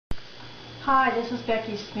Hi, this is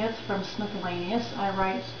Becky Smith from Smithelanious. I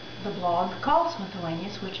write the blog called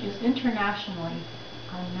Smithelanious, which is internationally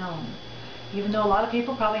unknown. Even though a lot of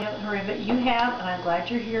people probably haven't heard of it, you have, and I'm glad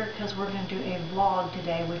you're here because we're going to do a vlog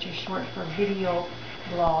today, which is short for video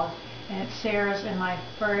blog. And it's Sarah's and my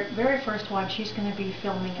very first one. She's going to be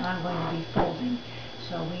filming and I'm going to be folding.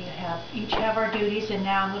 So we each have our duties, and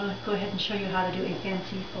now I'm going to go ahead and show you how to do a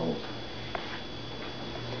fancy fold.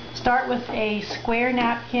 Start with a square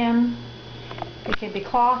napkin. It can be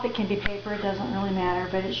cloth, it can be paper, it doesn't really matter,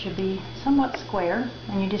 but it should be somewhat square.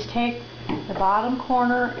 And you just take the bottom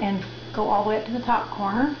corner and go all the way up to the top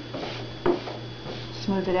corner.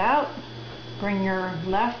 Smooth it out. Bring your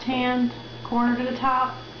left hand corner to the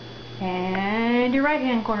top and your right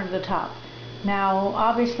hand corner to the top. Now,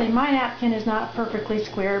 obviously my napkin is not perfectly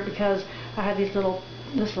square because I have this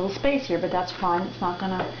little space here, but that's fine. It's not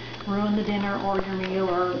going to ruin the dinner or your meal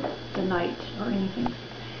or the night or anything.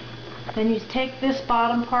 Then you take this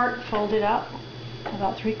bottom part, fold it up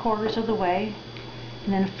about 3/4 of the way,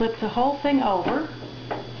 and then flip the whole thing over.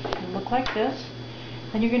 It'll look like this.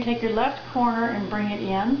 Then you're going to take your left corner and bring it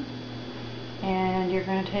in, and you're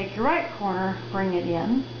going to take your right corner, bring it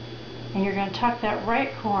in, and you're going to tuck that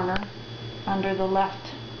right corner under the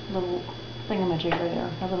left little thingamajigger there,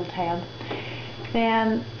 a little tab.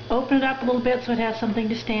 Then open it up a little bit so it has something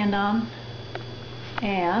to stand on,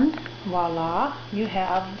 and voila, you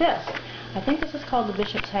have this. I think this is called the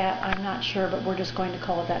bishop's hat. I'm not sure, but we're just going to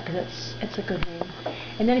call it that because it's a good name.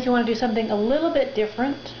 And then if you want to do something a little bit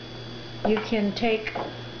different, you can take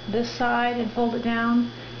this side and fold it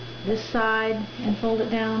down, this side and fold it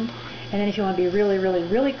down, and then if you want to be really, really,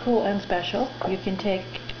 really cool and special, you can take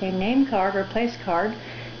a name card or place card.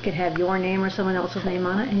 You can have your name or someone else's name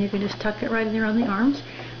on it, and you can just tuck it right in there on the arms,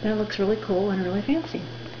 and it looks really cool and really fancy.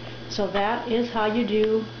 So that is how you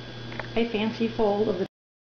do a fancy fold of the